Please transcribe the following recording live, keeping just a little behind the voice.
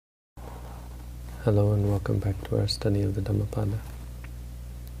Hello and welcome back to our study of the Dhammapada.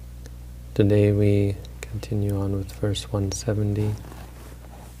 Today we continue on with verse 170,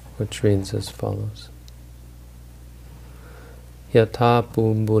 which reads as follows. Yatha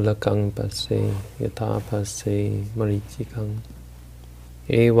pumbulakang pase, yatha pase marichikang,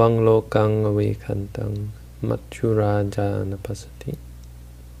 evang lokang avekantang, matchuraja napasati.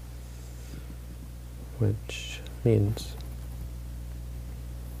 Which means,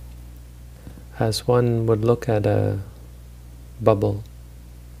 as one would look at a bubble,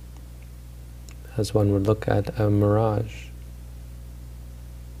 as one would look at a mirage,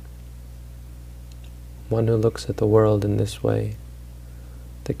 one who looks at the world in this way,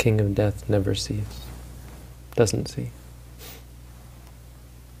 the king of death never sees, doesn't see.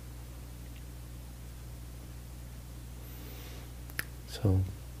 So,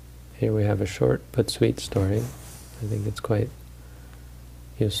 here we have a short but sweet story. I think it's quite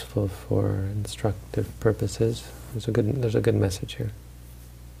useful for instructive purposes. There's a good message here,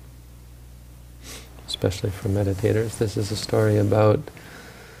 especially for meditators. This is a story about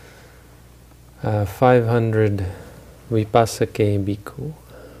 500 vipassake bhikkhu.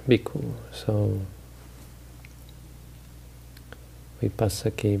 So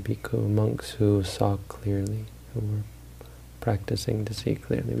vipassake bhikkhu, monks who saw clearly, who were practicing to see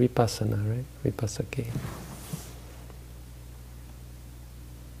clearly. Vipassana, right? Vipassake.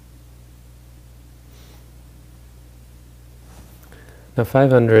 Now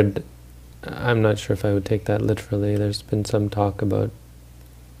 500, I'm not sure if I would take that literally. There's been some talk about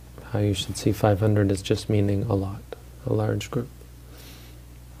how you should see 500 as just meaning a lot, a large group.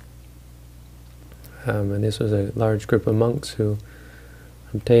 And this was a large group of monks who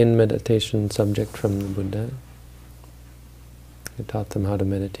obtained meditation subject from the Buddha. He taught them how to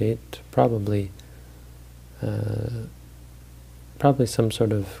meditate, probably some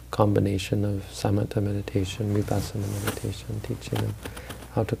sort of combination of samatha meditation, vipassana meditation, teaching them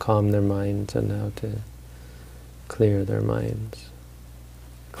how to calm their minds and how to clear their minds,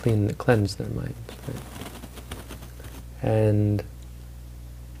 cleanse their minds. Right? And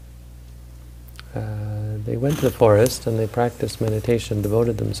they went to the forest and they practiced meditation,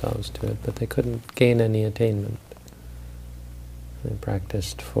 devoted themselves to it, but they couldn't gain any attainment. They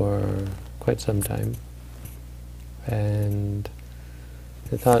practiced for quite some time, and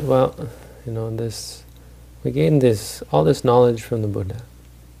they thought, well, we gained all this knowledge from the Buddha.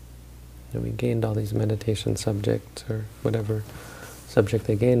 We gained all these meditation subjects, or whatever subject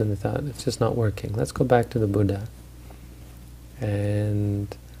they gained, and they thought, it's just not working. Let's go back to the Buddha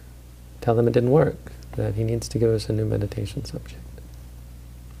and tell him it didn't work, that he needs to give us a new meditation subject.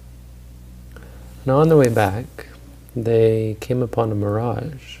 Now on the way back, they came upon a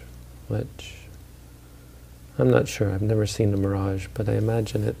mirage, which I'm not sure, I've never seen a mirage, but I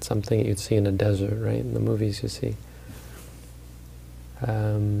imagine it's something you'd see in a desert, right? In the movies you see.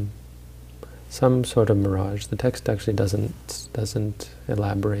 Some sort of mirage. The text actually doesn't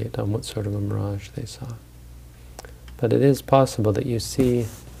elaborate on what sort of a mirage they saw. But it is possible that you see,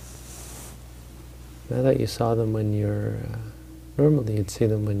 now that you saw them when you're, normally you'd see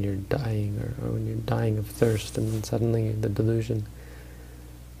them when you're dying, or when you're dying of thirst, and then suddenly the delusion.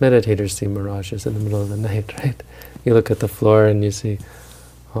 Meditators see mirages in the middle of the night, right? You look at the floor and you see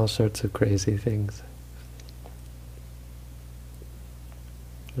all sorts of crazy things.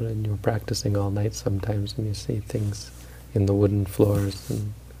 And you're practicing all night sometimes and you see things in the wooden floors,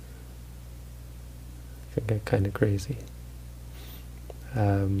 and it can get kind of crazy.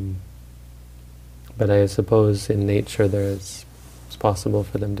 But I suppose in nature it's possible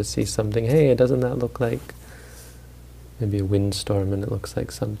for them to see something. Hey, doesn't that look like maybe a windstorm, and it looks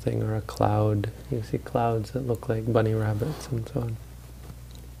like something, or a cloud. You see clouds that look like bunny rabbits and so on.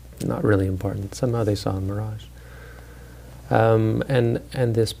 Not really important. Somehow they saw a mirage. And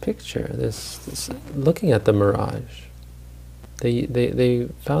this picture, this looking at the mirage, they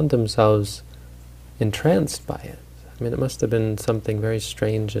found themselves entranced by it. I mean, it must have been something very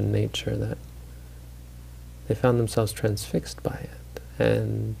strange in nature that they found themselves transfixed by it,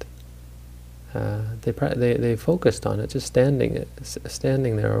 and they focused on it, just standing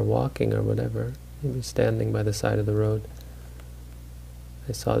there or walking or whatever, maybe standing by the side of the road.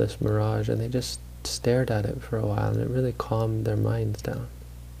 They saw this mirage and they just stared at it for a while, and it really calmed their minds down.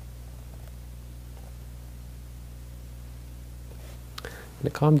 And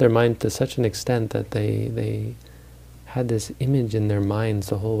it calmed their mind to such an extent that they had this image in their minds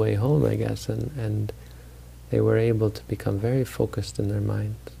the whole way home, I guess, and they were able to become very focused in their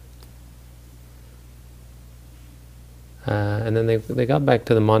minds. And then they got back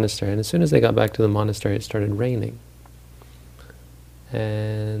to the monastery, and as soon as they got back to the monastery, it started raining.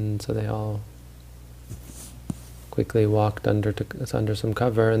 And so they all quickly walked under some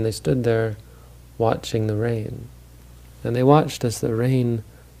cover, and they stood there watching the rain. And they watched as the rain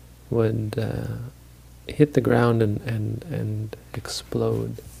would hit the ground and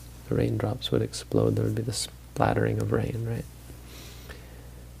explode. The raindrops would explode. There would be the splattering of rain, right?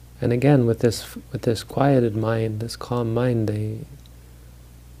 And again, with this quieted mind, this calm mind, they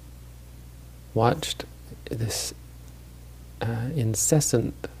watched this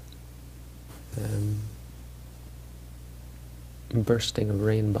incessant bursting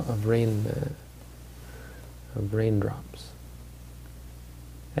of raindrops,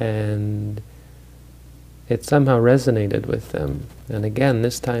 and it somehow resonated with them. And again,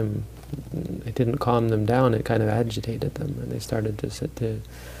 this time, it didn't calm them down. It kind of agitated them, and they started to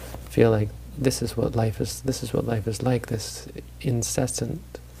feel like this is what life is. This is what life is like. This incessant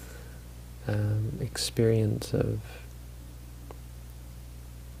experience of,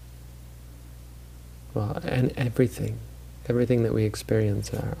 well, and everything that we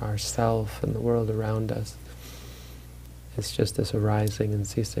experience, our self and the world around us, it's just this arising and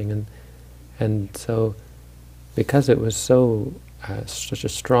ceasing. And so, because it was so such a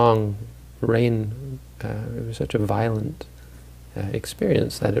strong rain, it was such a violent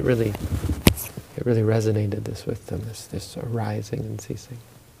experience that it really resonated with them, this arising and ceasing.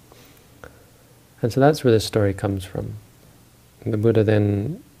 And so that's where this story comes from. The Buddha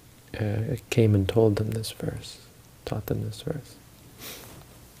then came and told them this verse, taught them this verse.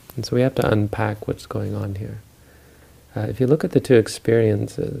 And so we have to unpack what's going on here. If you look at the two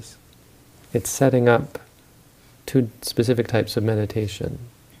experiences, it's setting up two specific types of meditation.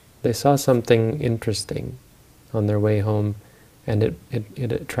 They saw something interesting on their way home, and it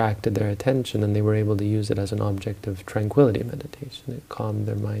attracted their attention, and they were able to use it as an object of tranquility meditation. It calmed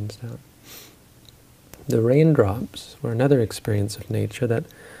their minds down. The raindrops were another experience of nature that,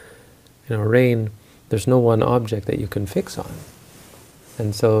 rain, there's no one object that you can fix on.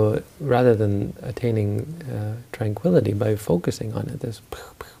 And so, rather than attaining tranquility by focusing on it, this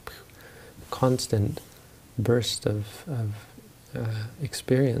constant burst of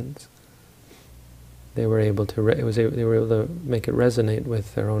experience, they were able to they were able to make it resonate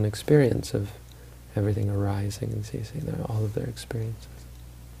with their own experience of everything arising and ceasing, all of their experiences,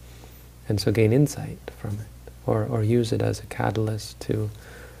 and so gain insight from it, or use it as a catalyst to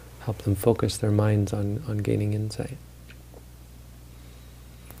help them focus their minds on gaining insight.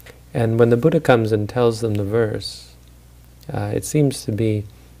 And when the Buddha comes and tells them the verse, it seems to be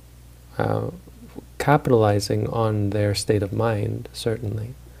capitalizing on their state of mind,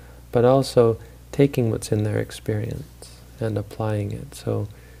 certainly, but also taking what's in their experience and applying it. So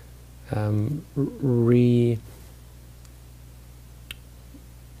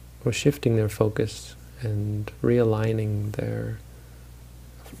we're shifting their focus and realigning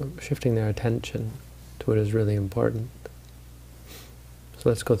shifting their attention to what is really important. So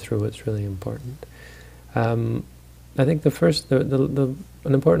let's go through what's really important. I think the first, an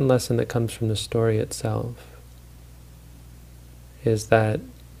important lesson that comes from the story itself is that,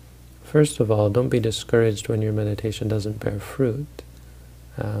 first of all, don't be discouraged when your meditation doesn't bear fruit,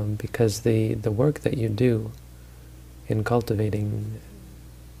 because the work that you do in cultivating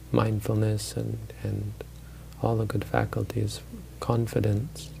mindfulness and all the good faculties,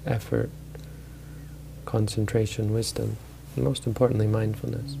 confidence, effort, concentration, wisdom, and most importantly,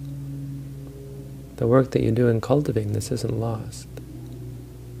 mindfulness. The work that you do in cultivating this isn't lost.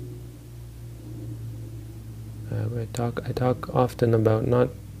 I talk often about not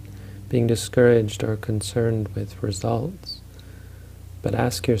being discouraged or concerned with results, but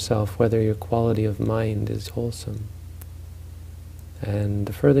ask yourself whether your quality of mind is wholesome. And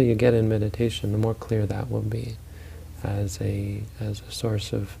the further you get in meditation, the more clear that will be as a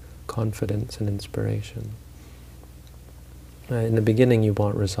source of confidence and inspiration. In the beginning you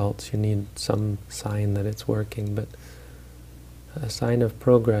want results, you need some sign that it's working, but a sign of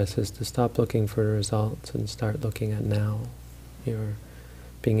progress is to stop looking for results and start looking at now. You're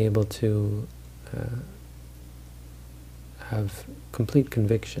being able to have complete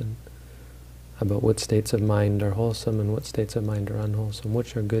conviction about what states of mind are wholesome and what states of mind are unwholesome,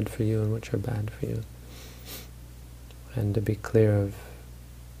 which are good for you and which are bad for you. And to be clear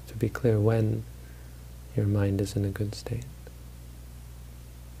when your mind is in a good state.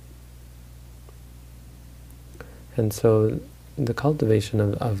 And so the cultivation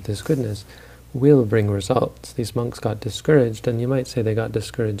of this goodness will bring results. These monks got discouraged, and you might say they got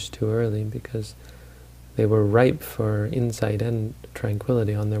discouraged too early because they were ripe for insight and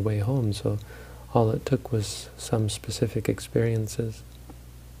tranquility on their way home, so all it took was some specific experiences,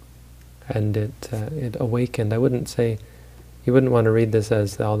 and it awakened. I wouldn't say, you wouldn't want to read this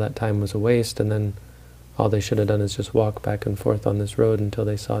as all that time was a waste, and then all they should have done is just walk back and forth on this road until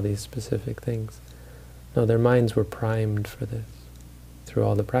they saw these specific things. No, their minds were primed for this through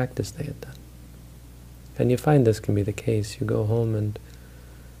all the practice they had done. And you find this can be the case. You go home and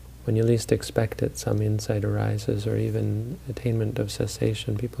when you least expect it, some insight arises, or even attainment of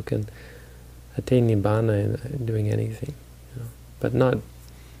cessation. People can attain Nibbana in doing anything, but not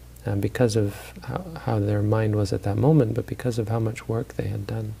because of how their mind was at that moment, but because of how much work they had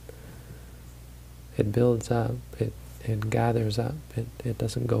done. It builds up, it gathers up, it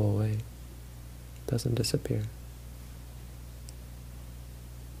doesn't go away, it doesn't disappear.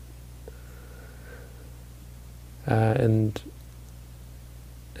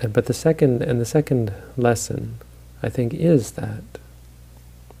 But the second lesson, I think, is that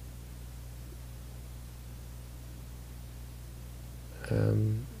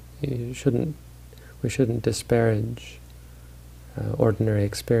we shouldn't disparage ordinary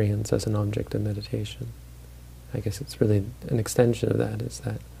experience as an object of meditation. I guess it's really an extension of that, is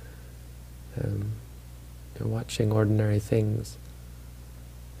that watching ordinary things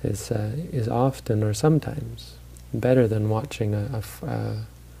is often or sometimes better than watching a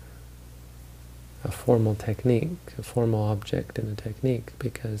formal technique, a formal object in a technique,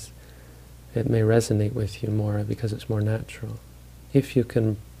 because it may resonate with you more because it's more natural. If you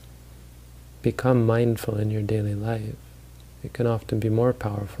can become mindful in your daily life, it can often be more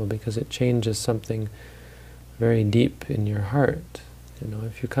powerful because it changes something very deep in your heart.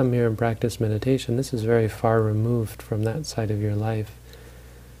 If you come here and practice meditation, this is very far removed from that side of your life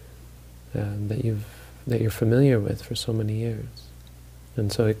that you're familiar with for so many years.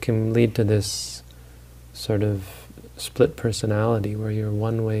 And so it can lead to this sort of split personality where you're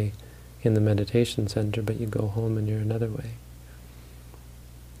one way in the meditation center, but you go home and you're another way.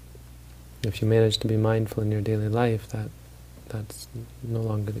 If you manage to be mindful in your daily life, that's no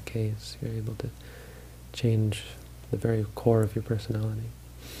longer the case. You're able to change the very core of your personality.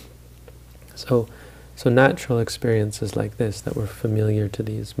 So natural experiences like this that were familiar to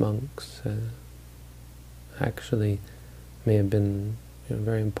these monks actually may have been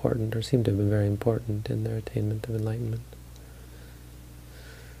very important, or seem to have been very important in their attainment of enlightenment.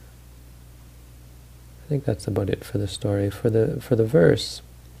 I think that's about it for the story. For the verse,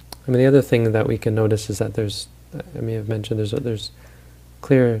 the other thing that we can notice is that I may have mentioned, there's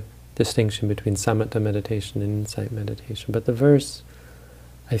clear distinction between samatha meditation and insight meditation. But the verse,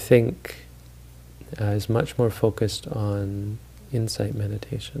 I think, is much more focused on insight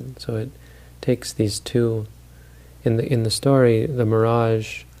meditation. So it takes these two. In the story, the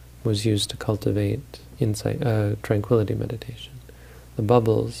mirage was used to cultivate insight, tranquility meditation. The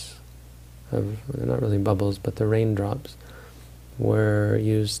bubbles, they're not really bubbles, but the raindrops, were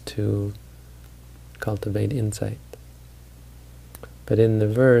used to cultivate insight. But in the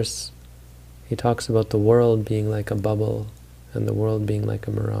verse, he talks about the world being like a bubble and the world being like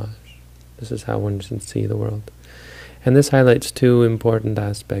a mirage. This is how one should see the world. And this highlights two important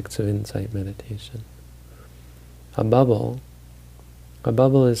aspects of insight meditation. A bubble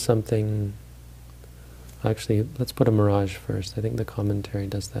is something... Actually, let's put a mirage first. I think the commentary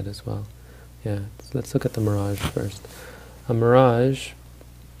does that as well. Yeah, let's look at the mirage first. A mirage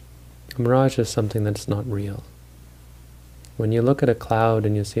is something that's not real. When you look at a cloud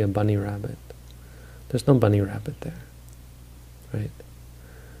and you see a bunny rabbit, there's no bunny rabbit there, right?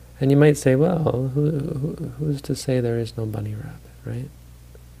 And you might say, well, who's to say there is no bunny rabbit, right?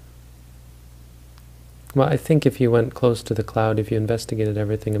 Well, I think if you went close to the cloud, if you investigated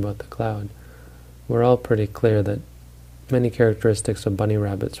everything about the cloud, we're all pretty clear that many characteristics of bunny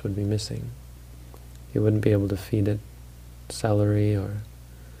rabbits would be missing. You wouldn't be able to feed it celery, or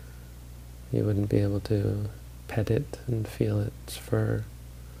you wouldn't be able to pet it and feel its fur.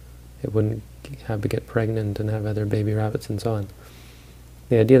 It wouldn't have to get pregnant and have other baby rabbits and so on.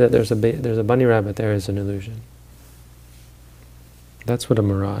 The idea that there's a bunny rabbit there is an illusion. That's what a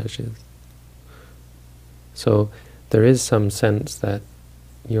mirage is. So there is some sense that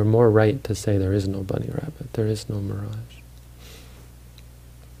you're more right to say there is no bunny rabbit, there is no mirage.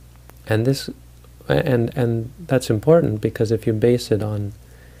 And this, and that's important, because if you base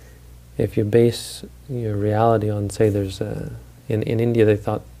your reality on, say, there's in India they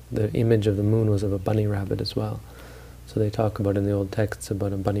thought the image of the moon was of a bunny rabbit as well. So they talk about in the old texts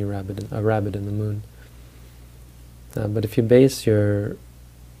about a bunny rabbit, a rabbit in the moon. But if you base your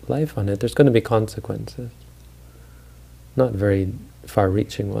life on it, there's going to be consequences. Not very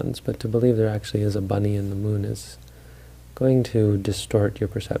far-reaching ones, but to believe there actually is a bunny in the moon is going to distort your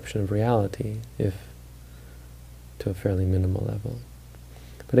perception of reality, if to a fairly minimal level.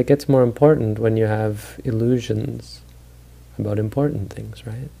 But it gets more important when you have illusions about important things,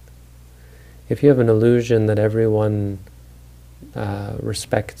 right? If you have an illusion that everyone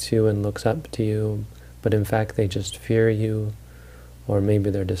respects you and looks up to you, but in fact they just fear you, or maybe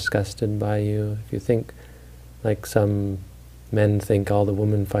they're disgusted by you. If you think, like some men think all the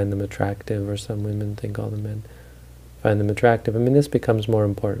women find them attractive, or some women think all the men find them attractive, I mean, this becomes more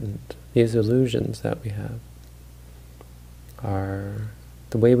important. These illusions that we have are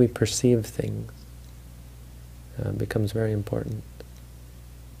the way we perceive things becomes very important.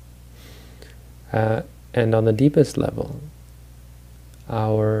 And on the deepest level,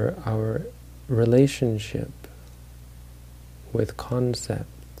 our relationship with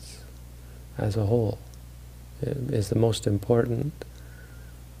concepts as a whole is the most important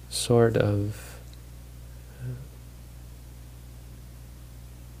sort of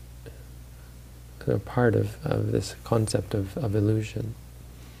part of this concept of illusion.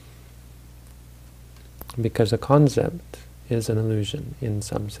 Because a concept is an illusion in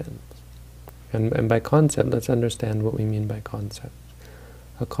some sense. And by concept, let's understand what we mean by concept.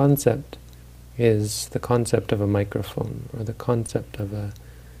 A concept is the concept of a microphone, or the concept of a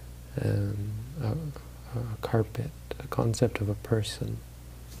carpet, a concept of a person.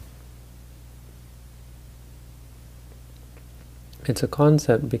 It's a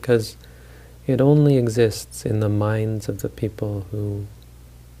concept because it only exists in the minds of the people who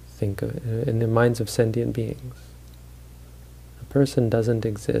think of it, in the minds of sentient beings. A person doesn't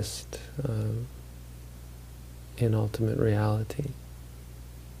exist in ultimate reality.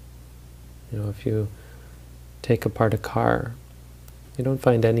 You know, if you take apart a car, you don't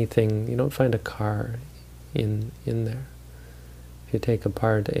find anything, you don't find a car in there. If you take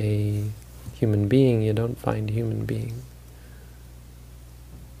apart a human being, you don't find a human being.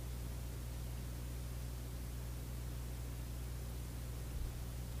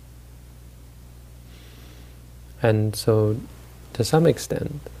 And so, to some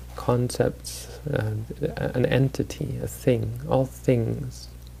extent, concepts, an entity, a thing, all things,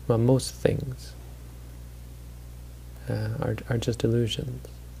 well, most things, are just illusions.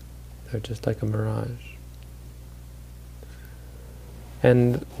 They're just like a mirage.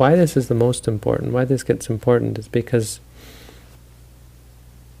 And why this is the most important, why this gets important, is because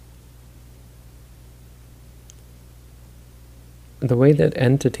the way that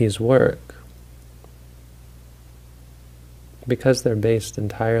entities work, because they're based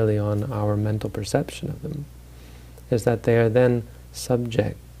entirely on our mental perception of them, is that they are then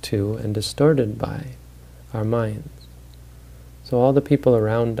subject to and distorted by our minds. So all the people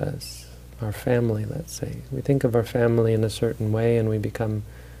around us, our family, let's say, we think of our family in a certain way and we become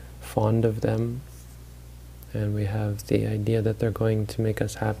fond of them, and we have the idea that they're going to make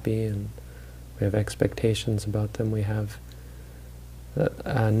us happy, and we have expectations about them, we have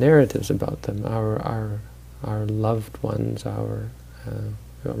narratives about them, our loved ones, our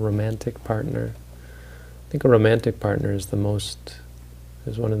romantic partner. I think a romantic partner is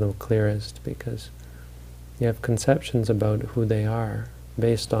one of the clearest, because you have conceptions about who they are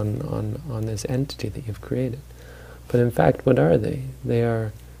based on this entity that you've created. But in fact, what are they? They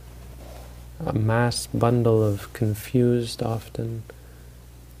are a mass bundle of confused, often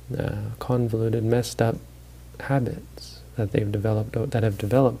convoluted, messed up habits that have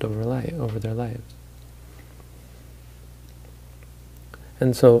developed over their lives.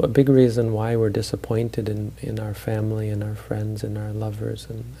 And so a big reason why we're disappointed in our family and our friends and our lovers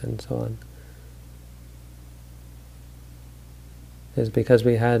and so on is because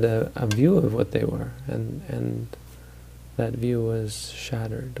we had a view of what they were, and that view was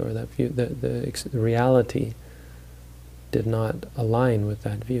shattered, or that view, the reality did not align with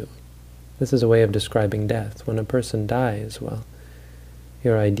that view. This is a way of describing death. When a person dies, well,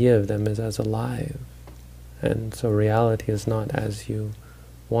 your idea of them is as alive, and so reality is not as you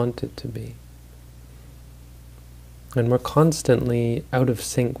want it to be. And we're constantly out of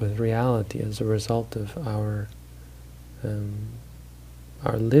sync with reality as a result of our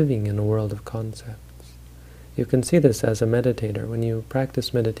living in a world of concepts. You can see this as a meditator. When you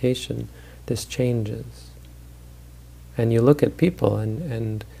practice meditation, this changes. And you look at people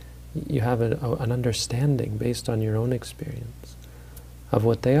and you have an understanding based on your own experience of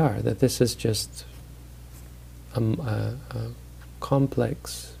what they are, that this is just a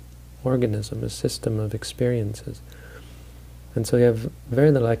complex organism, a system of experiences. And so you have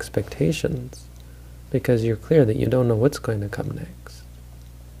very little expectations, because you're clear that you don't know what's going to come next.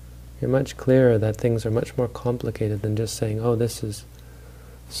 You're much clearer that things are much more complicated than just saying, oh, this is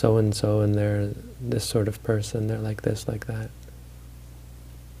so-and-so, and they're this sort of person, they're like this, like that.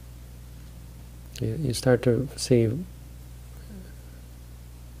 You start to see,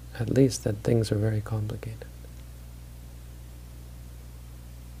 at least, that things are very complicated.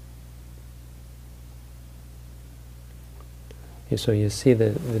 So you see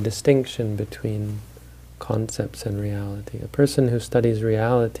the distinction between concepts and reality. A person who studies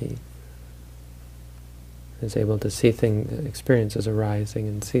reality is able to see experiences arising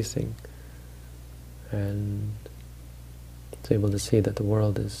and ceasing, and is able to see that the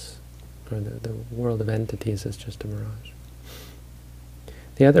world is, or the world of entities is just a mirage.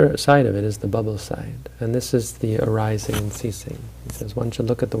 The other side of it is the bubble side, and this is the arising and ceasing. He says one should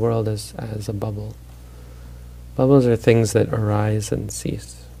look at the world as a bubble. Bubbles are things that arise and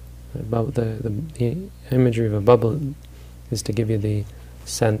cease. The imagery of a bubble is to give you the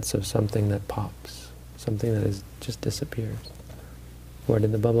sense of something that pops, something that just disappears. Where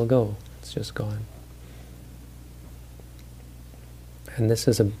did the bubble go? It's just gone. And this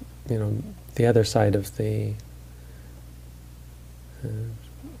is the other side of this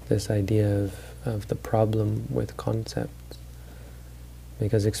idea of the problem with concepts,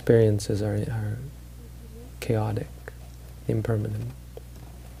 because experiences are chaotic, impermanent,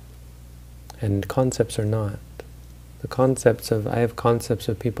 and concepts are not. I have concepts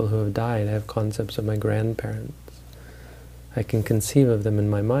of people who have died. I have concepts of my grandparents. I can conceive of them in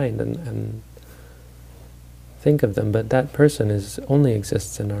my mind and think of them, but that person only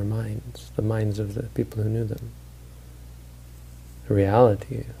exists in our minds, the minds of the people who knew them.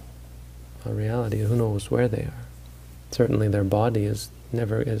 Reality, who knows where they are? Certainly their body is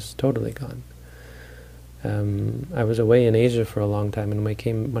totally gone. I was away in Asia for a long time, and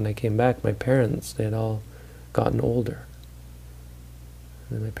when I came back, my parents, they had all gotten older.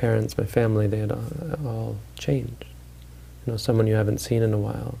 And my parents, my family, they had all changed. Someone you haven't seen in a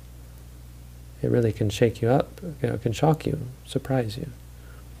while, it really can shake you up, it can shock you, surprise you,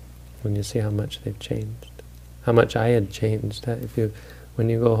 when you see how much they've changed. How much I had changed. When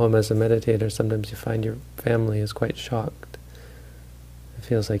you go home as a meditator, sometimes you find your family is quite shocked. It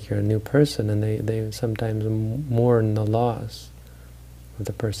feels like you're a new person, and they sometimes mourn the loss of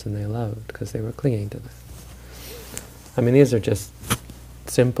the person they loved because they were clinging to them. I mean, these are just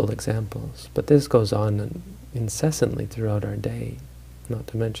simple examples, but this goes on incessantly throughout our day, not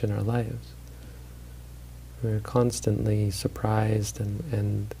to mention our lives. We're constantly surprised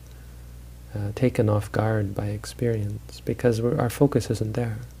and taken off guard by experience, because our focus isn't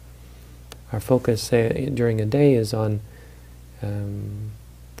there. Our focus, say, during a day is on,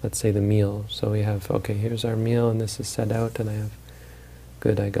 let's say, the meal. So we have, okay, here's our meal, and this is set out, and I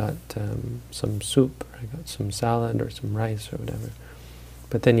got some soup, or I got some salad, or some rice, or whatever.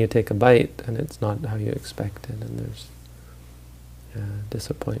 But then you take a bite, and it's not how you expected, and there's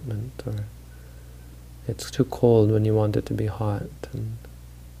disappointment, or it's too cold when you want it to be hot. And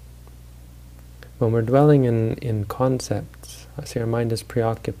when we're dwelling in concepts, see, our mind is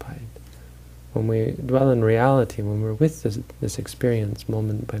preoccupied. When we dwell in reality, when we're with this experience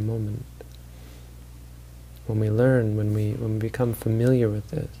moment by moment, when we learn, when we become familiar with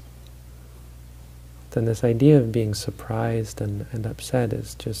this, then this idea of being surprised and upset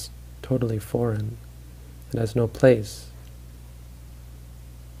is just totally foreign. It has no place.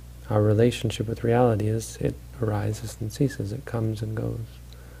 Our relationship with reality it arises and ceases, it comes and goes,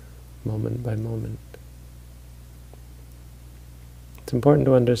 moment by moment. It's important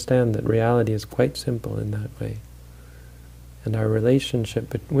to understand that reality is quite simple in that way. And our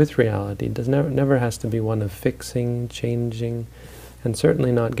relationship with reality never has to be one of fixing, changing, and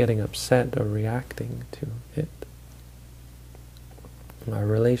certainly not getting upset or reacting to it. Our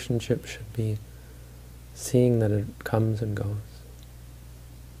relationship should be seeing that it comes and goes.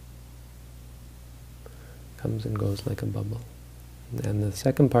 Comes and goes like a bubble. And the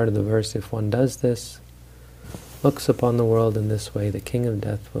second part of the verse, if one does this, looks upon the world in this way, the king of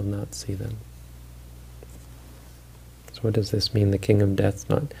death will not see them. So what does this mean, the king of death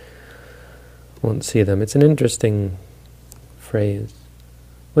won't see them? It's an interesting phrase.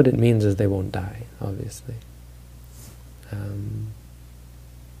 What it means is they won't die, obviously.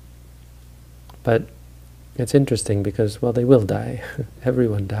 But it's interesting because, well, they will die.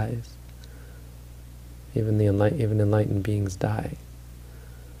 Everyone dies. Even enlightened beings die.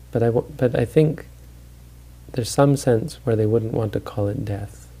 But I think there's some sense where they wouldn't want to call it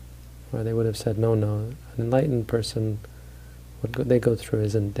death, where they would have said, no, an enlightened person, what they go through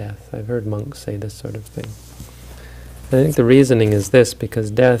isn't death. I've heard monks say this sort of thing. And I think the reasoning is this,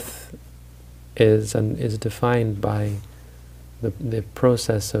 because death is defined by the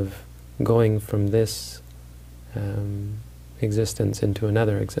process of going from this existence into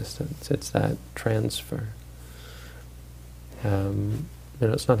another existence. It's that transfer.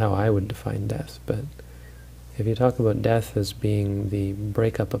 It's not how I would define death, but if you talk about death as being the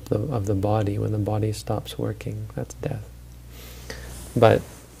breakup of the body, when the body stops working, that's death. But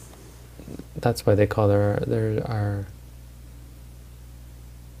that's why they call there are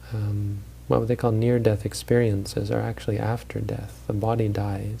what they call near-death experiences are actually after death. The body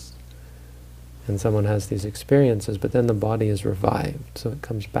dies, and someone has these experiences, but then the body is revived, so it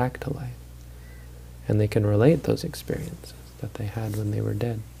comes back to life. And they can relate those experiences that they had when they were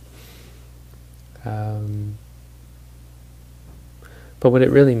dead. But what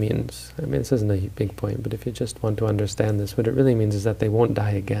it really means, I mean, this isn't a big point, but if you just want to understand this, what it really means is that they won't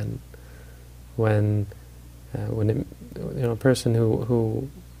die again. When a person who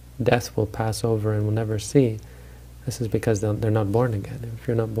death will pass over and will never see, this is because they're not born again. If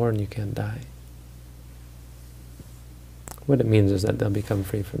you're not born, you can't die. What it means is that they'll become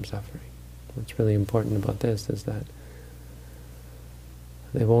free from suffering. What's really important about this is that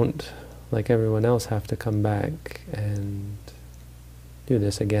they won't, like everyone else, have to come back and do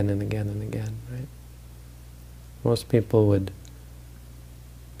this again and again and again, right? Most people would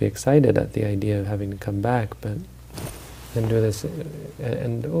be excited at the idea of having to come back, but then do this,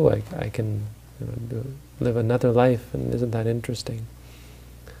 and I can live another life, and isn't that interesting?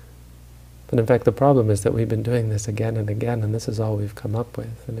 But in fact, the problem is that we've been doing this again and again, and this is all we've come up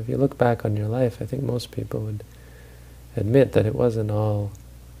with. And if you look back on your life, I think most people would admit that it wasn't all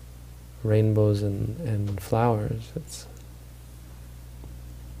rainbows and flowers.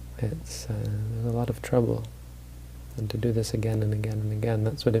 There's a lot of trouble. And to do this again and again and again,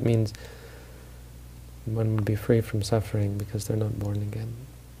 that's what it means. One would be free from suffering because they're not born again.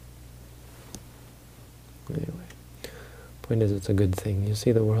 Anyway, point is, it's a good thing. You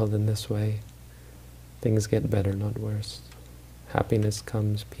see the world in this way, things get better, not worse. Happiness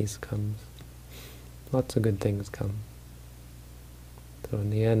comes, peace comes. Lots of good things come. So in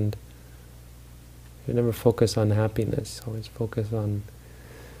the end, you never focus on happiness, always focus on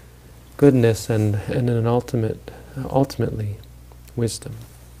goodness and an ultimately wisdom.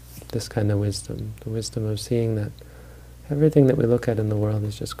 This kind of wisdom, the wisdom of seeing that everything that we look at in the world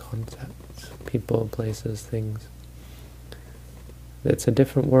is just concepts, people, places, things. It's a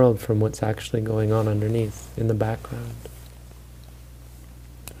different world from what's actually going on underneath, in the background.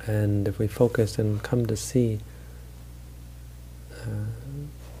 And if we focus and come to see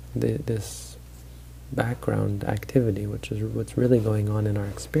this background activity, which is what's really going on in our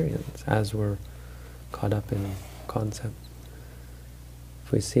experience as we're caught up in concepts,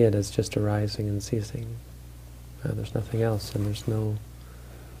 if we see it as just arising and ceasing, there's nothing else, and there's no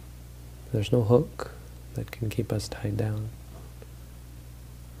hook that can keep us tied down.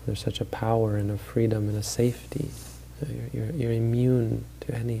 There's such a power and a freedom and a safety. You're immune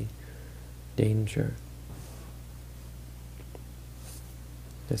to any danger.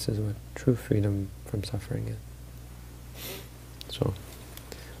 This is what true freedom from suffering is. So,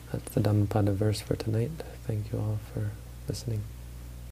 that's the Dhammapada verse for tonight. Thank you all for listening.